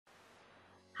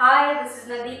Hi, this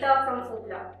is Nandita from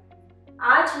फूपला।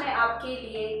 आज मैं आपके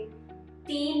लिए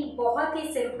 3 बहुत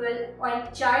ही सिंपल और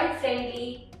चाइल्ड फ्रेंडली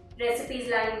रेसिपीज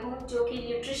लाई हूँ जो कि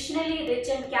nutritionally rich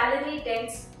and calorie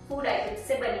dense food items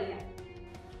से बनी है।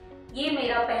 ये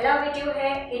मेरा पहला वीडियो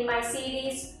है in my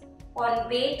series on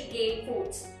weight gain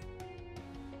foods.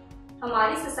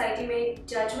 हमारी सोसाइटी में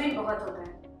जजमेंट बहुत होता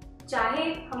है,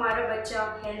 चाहे हमारा बच्चा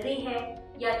हेल्दी है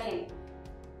या thin.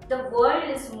 The world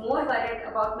is more worried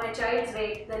about my child's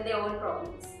weight than their own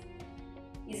problems.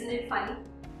 Isn't it funny?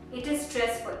 It is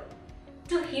stressful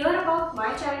to hear about my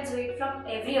child's weight from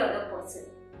every other person.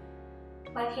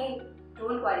 But hey,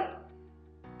 don't worry.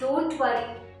 Don't worry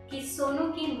कि सोनू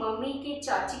की mummy के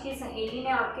चाची की सहेली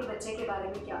ने आपके बच्चे के बारे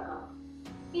में क्या कहा.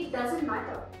 It doesn't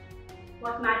matter.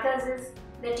 What matters is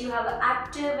that you have an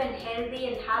active and healthy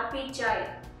and happy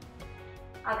child.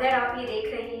 अगर आप ये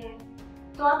देख रही हैं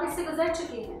तो आप इससे गुजर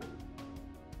चुके हैं।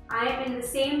 I am in the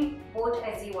same boat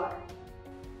as you are.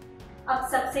 अब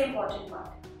सबसे इम्पोर्टेंट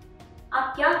बात,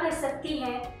 आप क्या कर सकती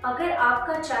हैं अगर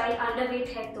आपका चाइल्ड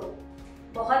अंडरवेट है तो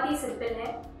बहुत ही सिंपल है।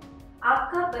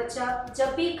 आपका बच्चा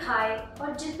जब भी खाए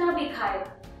और जितना भी खाए,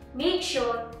 make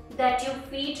sure that you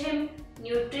feed him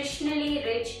nutritionally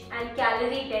rich and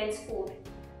calorie dense food.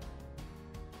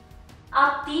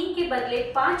 आप 3 के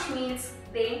बदले 5 मील्स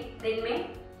दें दिन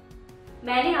में।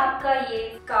 मैंने आपका ये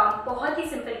काम बहुत ही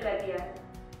सिंपल कर दिया है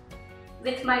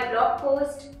विथ माई ब्लॉग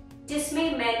पोस्ट,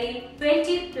 जिसमें मैंने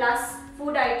 20+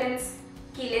 फूड आइटम्स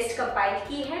की लिस्ट कंपाइल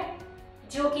की है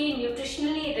जो कि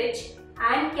nutritionally rich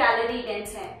and calorie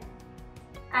dense हैं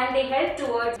and they help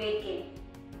towards weight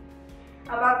gain.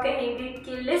 अब आप कहेंगे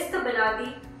कि लिस्ट तो बना दी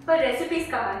पर रेसिपीज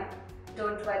कहाँ हैं?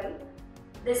 Don't worry,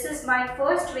 this is my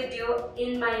first video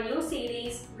in my new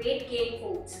series weight gain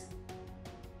foods.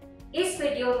 इस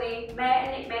वीडियो में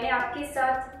मैंने आपके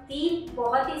साथ 3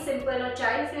 बहुत ही सिंपल और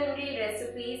चाइल्ड फ्रेंडली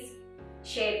रेसिपीज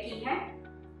शेयर की हैं।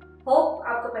 होप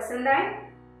आपको पसंद आए।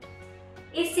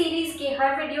 इस सीरीज के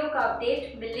हर वीडियो का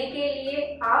अपडेट मिलने के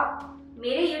लिए आप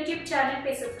मेरे YouTube चैनल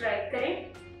पे सब्सक्राइब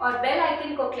करें और बेल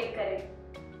आइकन को क्लिक करें।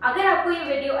 अगर आपको ये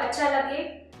वीडियो अच्छा लगे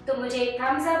तो मुझे एक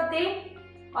थम्स अप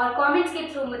दें और कमेंट्स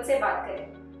के थ्रू मुझसे बात करें।